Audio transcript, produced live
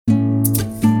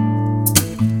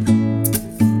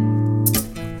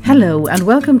Hello and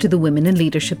welcome to the Women in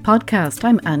Leadership podcast.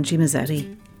 I'm Angie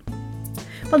Mazzetti.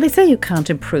 Well, they say you can't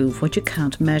improve what you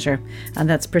can't measure, and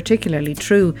that's particularly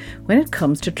true when it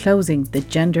comes to closing the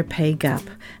gender pay gap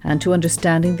and to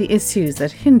understanding the issues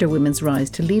that hinder women's rise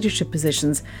to leadership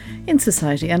positions in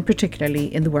society and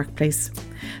particularly in the workplace.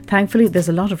 Thankfully, there's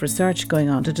a lot of research going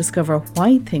on to discover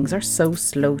why things are so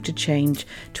slow to change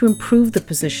to improve the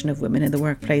position of women in the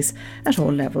workplace at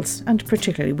all levels, and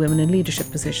particularly women in leadership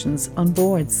positions on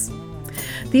boards.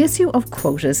 The issue of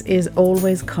quotas is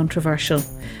always controversial,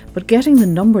 but getting the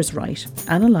numbers right,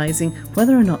 analysing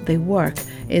whether or not they work,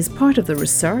 is part of the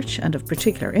research and of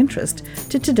particular interest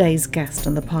to today's guest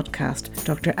on the podcast,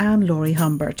 Dr. Anne-Laurie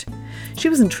Humbert. She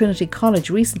was in Trinity College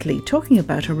recently talking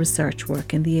about her research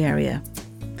work in the area.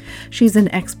 She's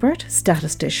an expert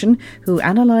statistician who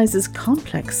analyses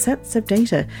complex sets of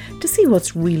data to see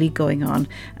what's really going on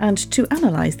and to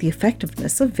analyse the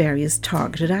effectiveness of various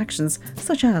targeted actions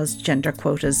such as gender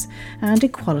quotas and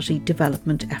equality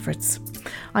development efforts.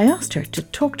 I asked her to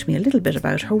talk to me a little bit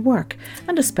about her work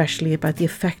and especially about the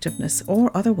effectiveness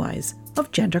or otherwise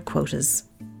of gender quotas.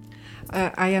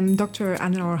 I am Dr.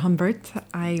 Anne-Laurie Humbert.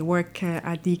 I work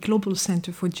at the Global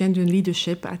Centre for Gender and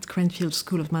Leadership at Cranfield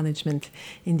School of Management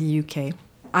in the UK.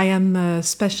 I am a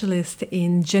specialist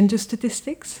in gender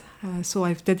statistics, so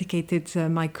I've dedicated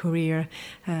my career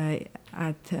and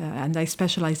I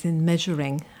specialise in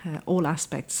measuring all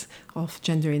aspects of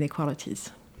gender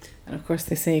inequalities. And of course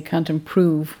they say you can't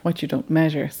improve what you don't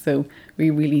measure, so we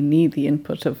really need the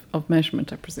input of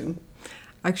measurement, I presume.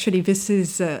 Actually, this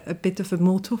is a bit of a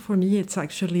motto for me. It's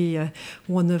actually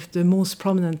one of the most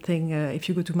prominent thing. If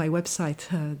you go to my website,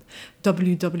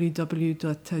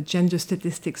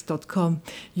 www.genderstatistics.com,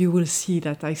 you will see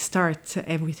that I start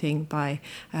everything by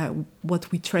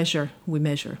what we treasure, we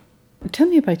measure. Tell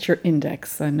me about your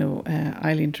index. I know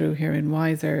Eileen Drew here in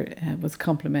Wiser was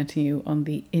complimenting you on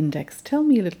the index. Tell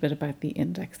me a little bit about the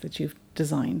index that you've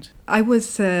designed. I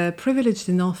was privileged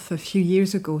enough a few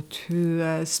years ago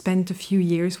to spend a few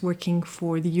years working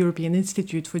for the European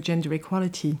Institute for Gender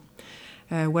Equality,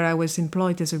 where I was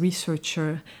employed as a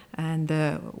researcher and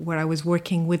where I was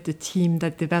working with the team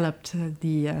that developed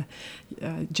the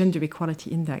Gender Equality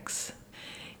Index.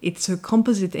 It's a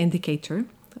composite indicator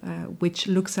which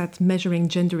looks at measuring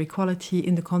gender equality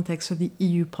in the context of the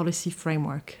EU policy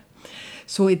framework.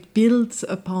 So it builds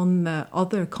upon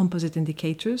other composite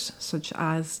indicators, such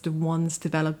as the ones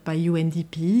developed by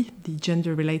UNDP, the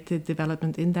Gender-Related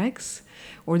Development Index,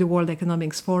 or the World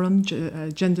Economic Forum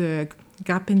Gender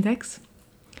Gap Index.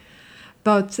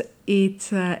 But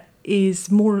it is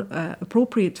more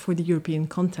appropriate for the European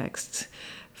context.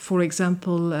 For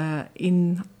example,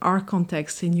 in our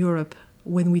context in Europe,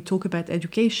 when we talk about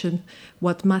education,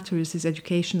 what matters is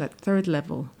education at third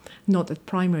level, not at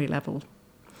primary level.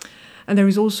 And there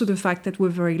is also the fact that we're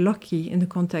very lucky in the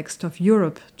context of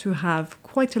Europe to have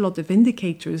quite a lot of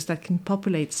indicators that can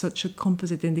populate such a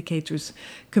composite indicators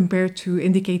compared to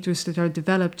indicators that are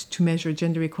developed to measure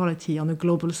gender equality on a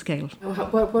global scale.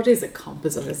 What is a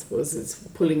composite, I suppose? It's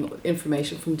pulling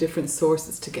information from different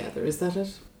sources together, is that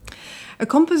it? A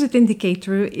composite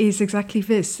indicator is exactly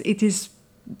this. It is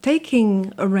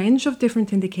taking a range of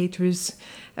different indicators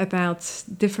about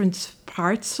different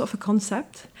parts of a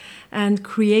concept and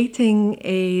creating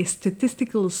a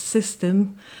statistical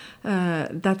system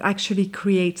that actually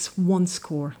creates one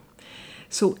score.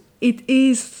 So it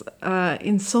is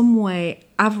in some way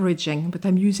averaging, but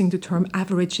I'm using the term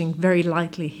averaging very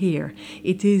lightly here.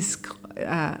 It is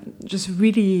just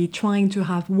really trying to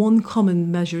have one common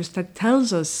measure that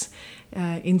tells us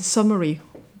in summary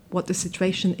what the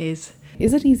situation is.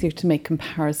 Is it easier to make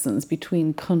comparisons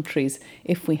between countries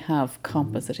if we have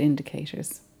composite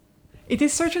indicators? It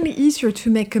is certainly easier to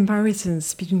make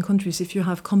comparisons between countries if you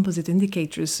have composite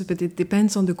indicators, but it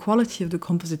depends on the quality of the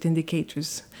composite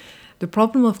indicators. The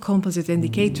problem of composite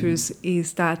indicators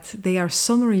is that they are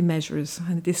summary measures,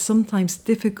 and it is sometimes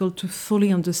difficult to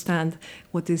fully understand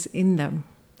what is in them.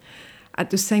 At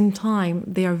the same time,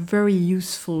 they are very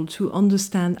useful to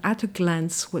understand at a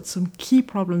glance what some key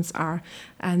problems are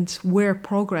and where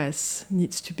progress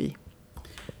needs to be.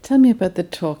 Tell me about the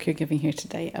talk you're giving here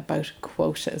today about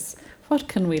quotas. What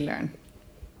can we learn?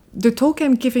 The talk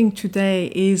I'm giving today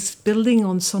is building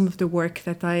on some of the work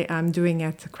that I am doing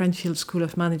at the Cranfield School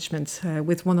of Management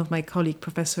with one of my colleagues,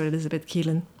 Professor Elizabeth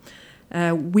Keelan.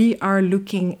 We are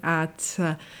looking at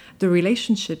the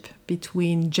relationship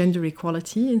between gender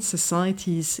equality in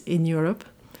societies in Europe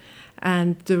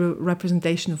and the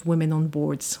representation of women on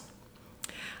boards.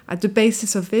 At the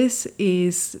basis of this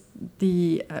is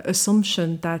the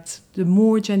assumption that the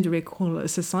more gender equal a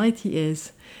society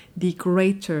is, the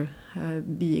greater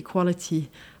the equality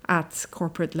at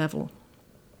corporate level.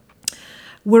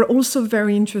 We're also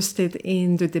very interested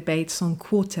in the debates on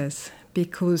quotas,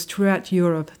 because throughout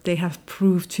Europe they have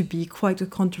proved to be quite a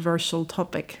controversial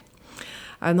topic.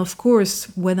 And of course,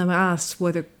 when I'm asked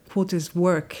whether quotas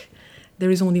work,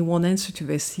 there is only one answer to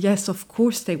this. Yes, of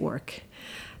course they work.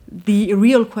 The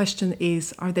real question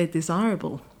is, are they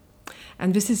desirable?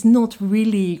 And this is not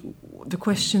really the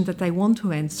question that I want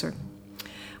to answer.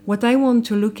 What I want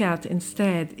to look at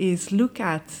instead is look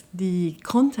at the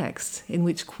context in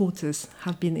which quotas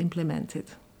have been implemented.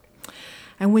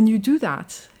 And when you do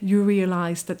that, you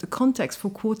realize that the context for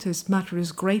quotas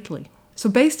matters greatly. So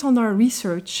based on our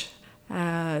research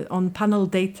on panel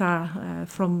data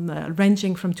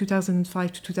ranging from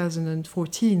 2005 to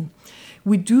 2014,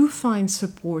 we do find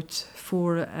support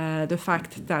for the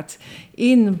fact that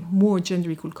in more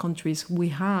gender equal countries, we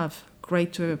have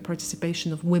greater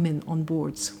participation of women on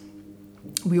boards.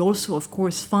 We also, of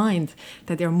course, find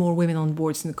that there are more women on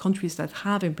boards in the countries that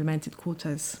have implemented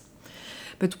quotas.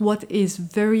 But what is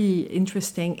very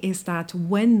interesting is that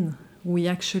when we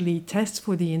actually test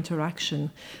for the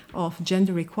interaction of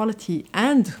gender equality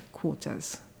and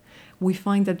quotas, we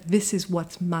find that this is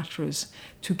what matters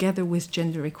together with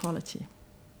gender equality.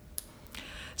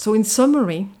 So in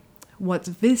summary, what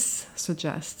this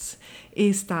suggests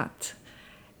is that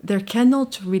there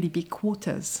cannot really be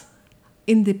quotas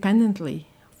independently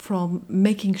from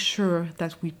making sure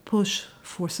that we push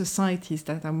for societies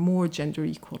that are more gender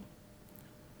equal.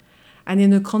 And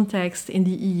in a context in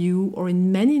the EU or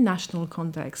in many national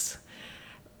contexts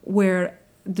where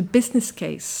the business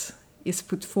case is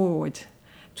put forward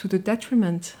to the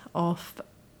detriment of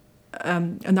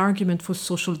an argument for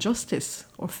social justice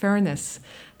or fairness,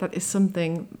 that is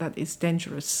something that is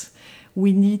dangerous.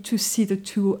 We need to see the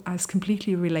two as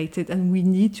completely related, and we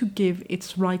need to give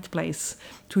its right place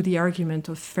to the argument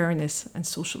of fairness and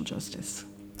social justice.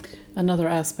 Another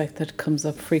aspect that comes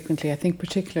up frequently, I think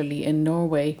particularly in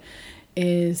Norway,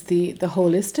 is the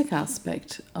holistic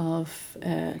aspect of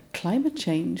climate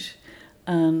change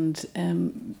and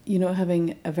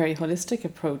having a very holistic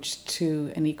approach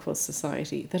to an equal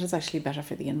society that is actually better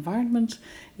for the environment,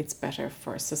 it's better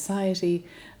for society,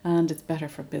 and it's better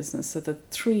for business. So the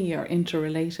three are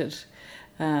interrelated,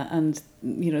 and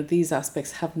these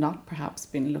aspects have not perhaps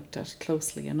been looked at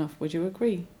closely enough. Would you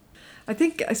agree?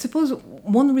 I suppose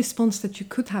one response that you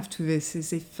could have to this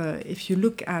is if you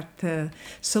look at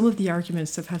some of the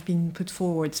arguments that have been put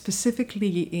forward,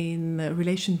 specifically in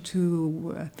relation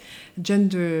to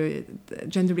gender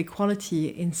equality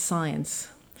in science.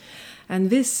 And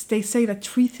they say that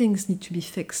three things need to be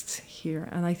fixed here,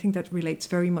 and I think that relates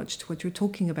very much to what you're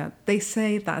talking about. They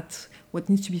say that what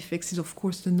needs to be fixed is, of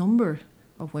course, the number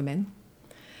of women,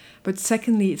 but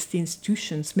secondly, it's the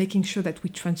institutions, making sure that we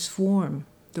transform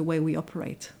the way we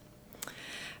operate.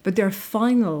 But their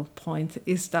final point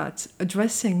is that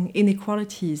addressing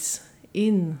inequalities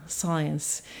in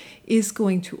science is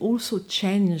going to also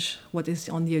change what is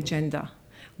on the agenda,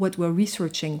 what we're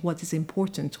researching, what is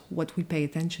important, what we pay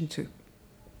attention to.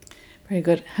 Very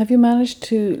good. Have you managed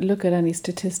to look at any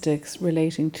statistics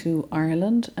relating to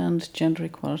Ireland and gender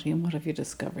equality, and what have you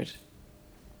discovered?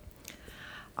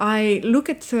 I look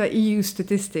at EU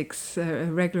statistics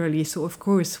regularly, so of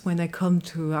course when I come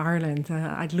to Ireland,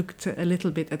 I looked a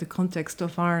little bit at the context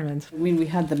of Ireland. I mean, we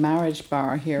had the marriage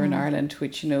bar here in Ireland,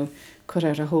 which cut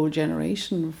out a whole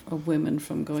generation of women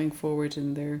from going forward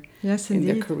in their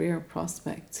their career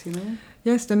prospects.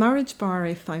 Yes, the marriage bar,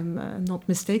 if I'm not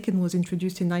mistaken, was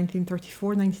introduced in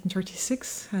 1934,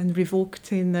 1936, and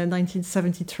revoked in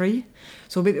 1973.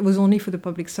 So it was only for the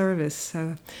public service.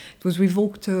 It was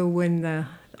revoked when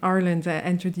Ireland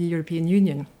entered the European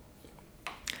Union.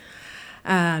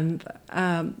 And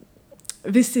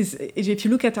this is, if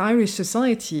you look at Irish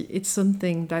society, it's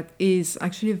something that is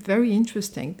actually very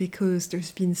interesting because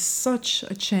there's been such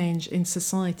a change in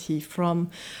society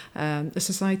from a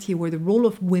society where the role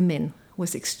of women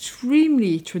was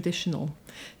extremely traditional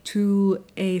to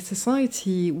a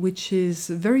society which is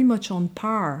very much on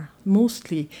par,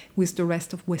 mostly, with the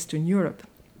rest of Western Europe.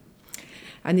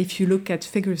 And if you look at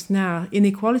figures now,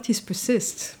 inequalities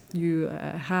persist. You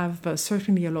have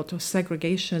certainly a lot of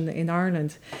segregation in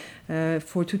Ireland.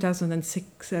 For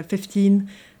 2015,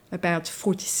 about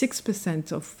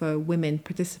 46% of women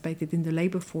participated in the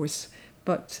labour force.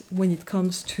 But when it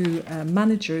comes to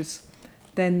managers,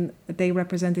 then they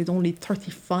represented only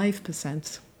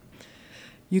 35%.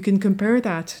 You can compare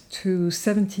that to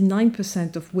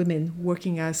 79% of women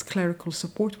working as clerical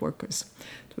support workers.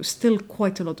 There's still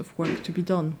quite a lot of work to be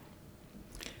done.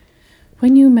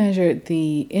 When you measure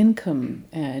the income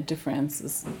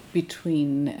differences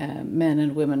between men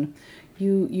and women,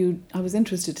 I was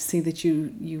interested to see that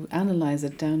you analyse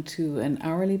it down to an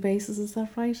hourly basis, is that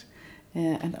right?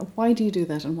 And why do you do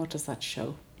that, and what does that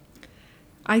show?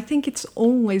 I think it's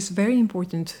always very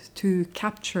important to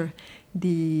capture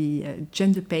the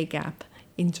gender pay gap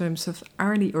in terms of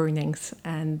hourly earnings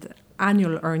and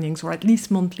annual earnings, or at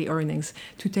least monthly earnings,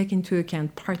 to take into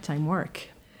account part-time work.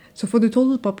 So for the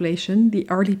total population, the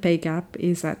hourly pay gap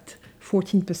is at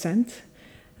 14%,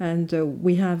 and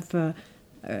we have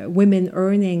women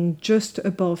earning just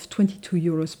above 22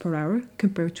 euros per hour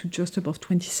compared to just above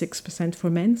 26% for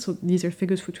men. So these are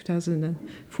figures for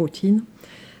 2014.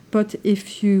 But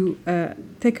if you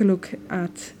take a look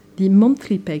at the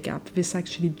monthly pay gap, this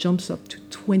actually jumps up to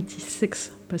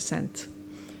 26%.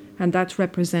 And that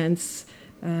represents,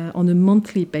 on a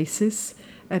monthly basis,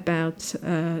 about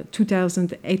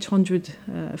 2,800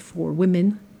 for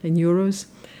women in euros,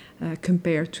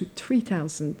 compared to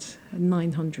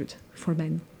 3,900 for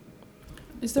men.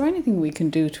 Is there anything we can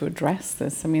do to address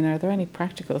this? I mean, are there any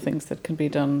practical things that can be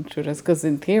done to address? Because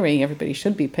in theory, everybody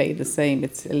should be paid the same.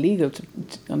 It's illegal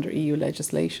under EU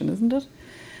legislation, isn't it?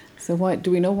 So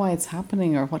do we know why it's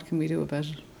happening, or what can we do about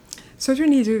it?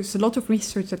 Certainly, there's a lot of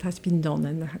research that has been done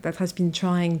and that has been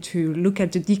trying to look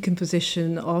at the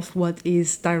decomposition of what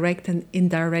is direct and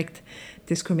indirect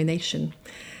discrimination.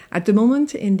 At the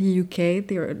moment in the UK,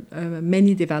 there are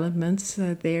many developments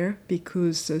there,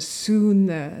 because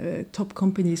soon top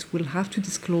companies will have to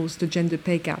disclose the gender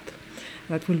pay gap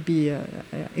that will be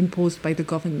imposed by the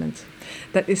government.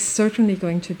 That is certainly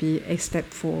going to be a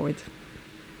step forward.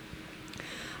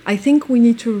 I think we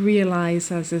need to realize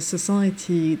as a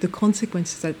society the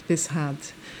consequences that this had.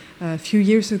 A few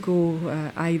years ago,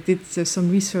 I did some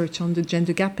research on the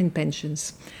gender gap in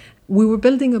pensions. We were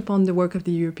building upon the work of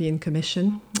the European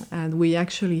Commission, and we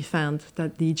actually found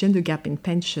that the gender gap in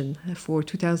pension for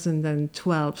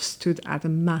 2012 stood at a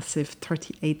massive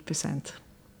 38%.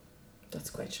 That's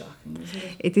quite shocking, isn't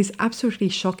it? It is absolutely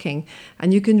shocking,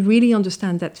 and you can really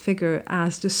understand that figure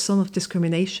as the sum of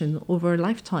discrimination over a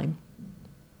lifetime.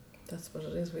 That's what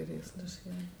it is, really, isn't it?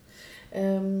 Yeah.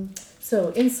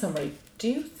 So, in summary, do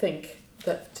you think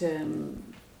that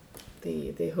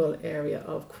the whole area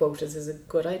of quotas is a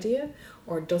good idea,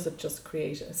 or does it just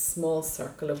create a small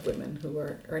circle of women who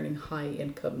are earning high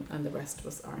income and the rest of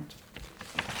us aren't?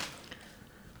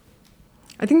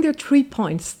 I think there are 3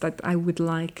 points that I would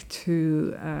like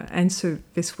to answer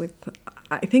this with.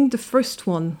 I think the first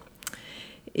one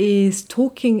is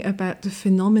talking about the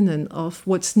phenomenon of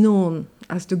what's known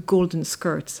as the golden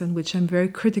skirts, and which I'm very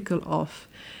critical of,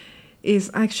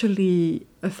 is actually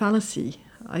a fallacy.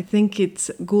 I think it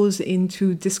goes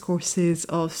into discourses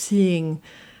of seeing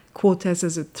quotas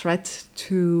as a threat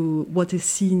to what is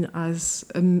seen as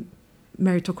a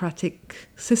meritocratic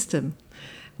system,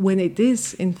 when it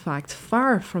is, in fact,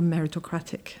 far from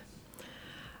meritocratic.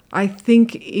 I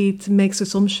think it makes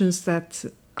assumptions that,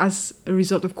 as a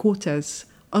result of quotas,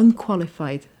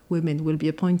 unqualified women will be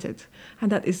appointed,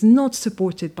 and that is not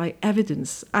supported by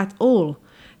evidence at all.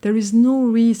 There is no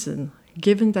reason,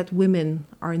 given that women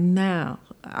are now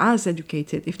as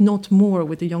educated, if not more,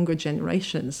 with the younger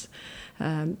generations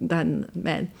than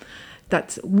men,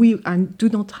 that we do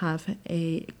not have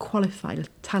a qualified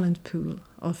talent pool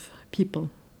of people.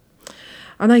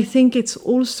 And I think it's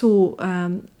also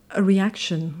a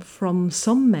reaction from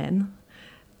some men,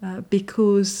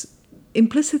 because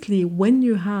implicitly, when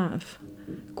you have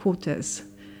quotas,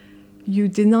 you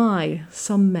deny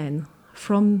some men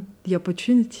from the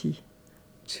opportunity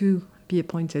to be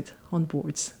appointed on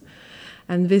boards.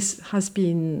 And this has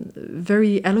been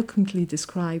very eloquently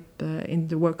described in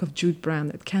the work of Jude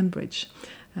Brown at Cambridge,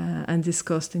 and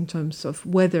discussed in terms of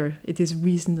whether it is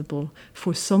reasonable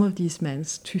for some of these men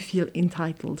to feel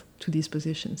entitled to these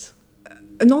positions.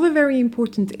 Another very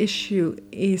important issue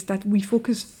is that we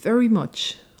focus very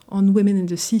much on women in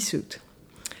the C-suite.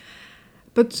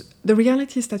 But the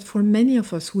reality is that for many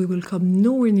of us, we will come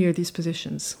nowhere near these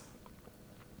positions.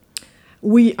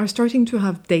 We are starting to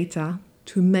have data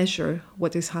to measure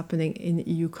what is happening in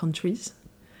EU countries.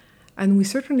 And we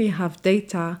certainly have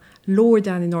data lower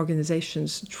down in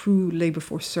organizations through labor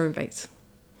force surveys.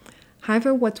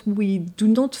 However, what we do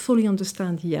not fully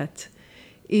understand yet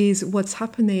is what's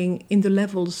happening in the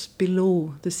levels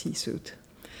below the C-suite.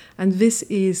 And this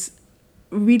is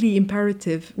really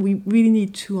imperative. We really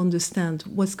need to understand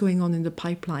what's going on in the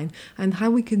pipeline and how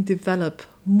we can develop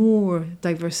more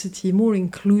diversity, more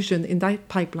inclusion in that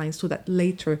pipeline so that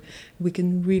later we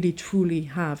can really truly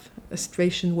have a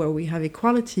situation where we have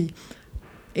equality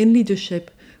in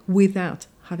leadership without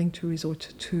having to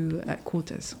resort to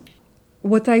quotas.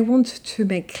 What I want to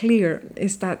make clear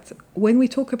is that when we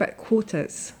talk about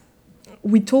quotas,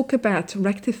 we talk about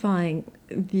rectifying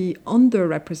the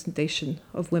underrepresentation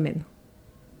of women.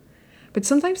 But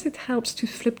sometimes it helps to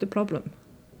flip the problem.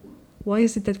 Why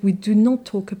is it that we do not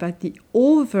talk about the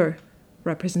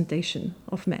over-representation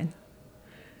of men?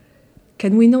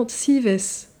 Can we not see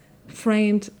this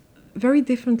framed very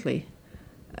differently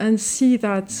and see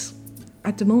that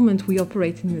at the moment we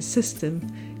operate in a system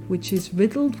which is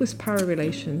riddled with power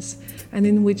relations and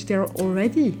in which there are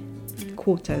already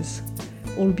quotas,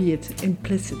 albeit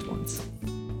implicit ones?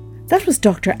 That was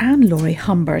Dr. Anne-Laurie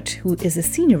Humbert, who is a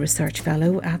Senior Research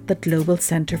Fellow at the Global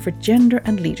Centre for Gender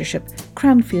and Leadership,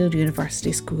 Cranfield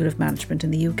University School of Management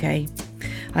in the UK.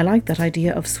 I like that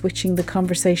idea of switching the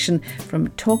conversation from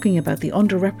talking about the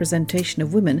underrepresentation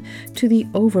of women to the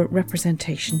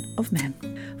overrepresentation of men.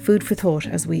 Food for thought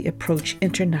as we approach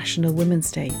International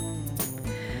Women's Day.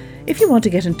 If you want to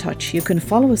get in touch, you can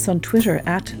follow us on Twitter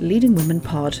at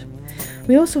LeadingWomenPod.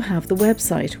 We also have the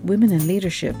website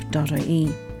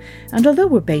womeninleadership.ie. And although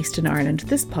we're based in Ireland,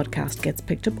 this podcast gets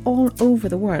picked up all over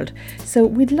the world. So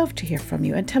we'd love to hear from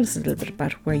you and tell us a little bit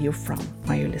about where you're from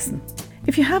while you listen.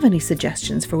 If you have any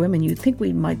suggestions for women you think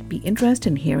we might be interested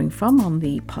in hearing from on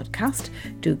the podcast,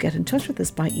 do get in touch with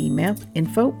us by email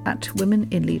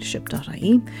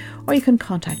info@womeninleadership.ie, or you can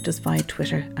contact us via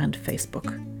Twitter and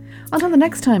Facebook. Until the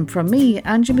next time, from me,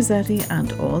 Angie Mazzetti,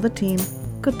 and all the team,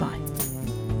 goodbye.